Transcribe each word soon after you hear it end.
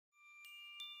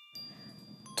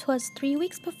'Twas 3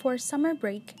 weeks before summer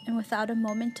break, and without a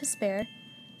moment to spare,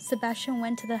 Sebastian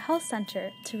went to the health center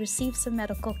to receive some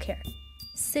medical care.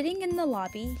 Sitting in the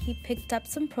lobby, he picked up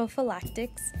some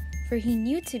prophylactics, for he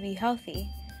knew to be healthy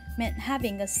meant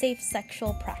having a safe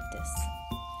sexual practice.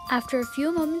 After a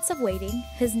few moments of waiting,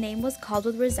 his name was called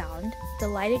with resound.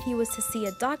 Delighted he was to see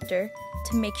a doctor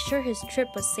to make sure his trip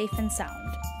was safe and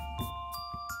sound.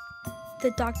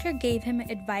 The doctor gave him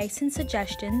advice and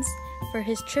suggestions for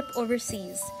his trip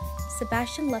overseas.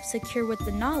 Sebastian left secure with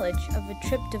the knowledge of a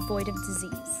trip devoid of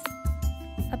disease.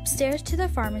 Upstairs to the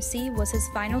pharmacy was his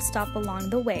final stop along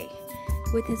the way.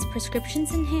 With his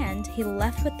prescriptions in hand, he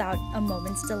left without a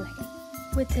moment's delay.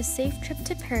 With his safe trip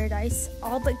to paradise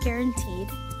all but guaranteed,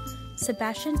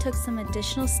 Sebastian took some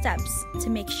additional steps to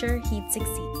make sure he'd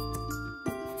succeed.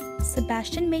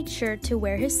 Sebastian made sure to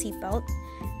wear his seatbelt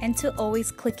and to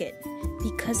always click it,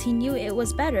 because he knew it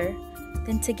was better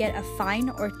than to get a fine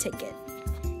or ticket.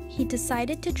 He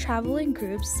decided to travel in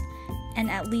groups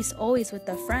and at least always with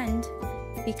a friend,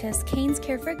 because canes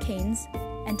care for canes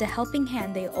and a helping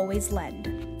hand they always lend.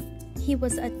 He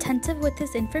was attentive with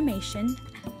his information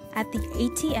at the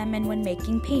ATM and when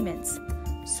making payments,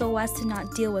 so as to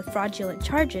not deal with fraudulent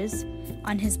charges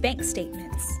on his bank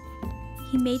statements.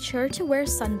 He made sure to wear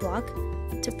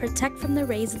sunblock to protect from the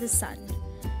rays of the sun,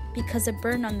 because a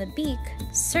burn on the beak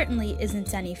certainly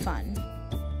isn't any fun.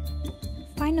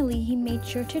 Finally, he made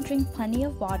sure to drink plenty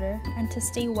of water and to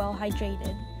stay well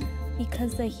hydrated,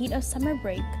 because the heat of summer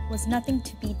break was nothing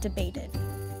to be debated.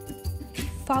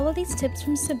 Follow these tips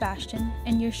from Sebastian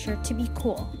and you're sure to be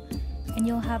cool, and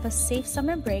you'll have a safe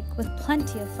summer break with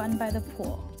plenty of fun by the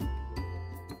pool.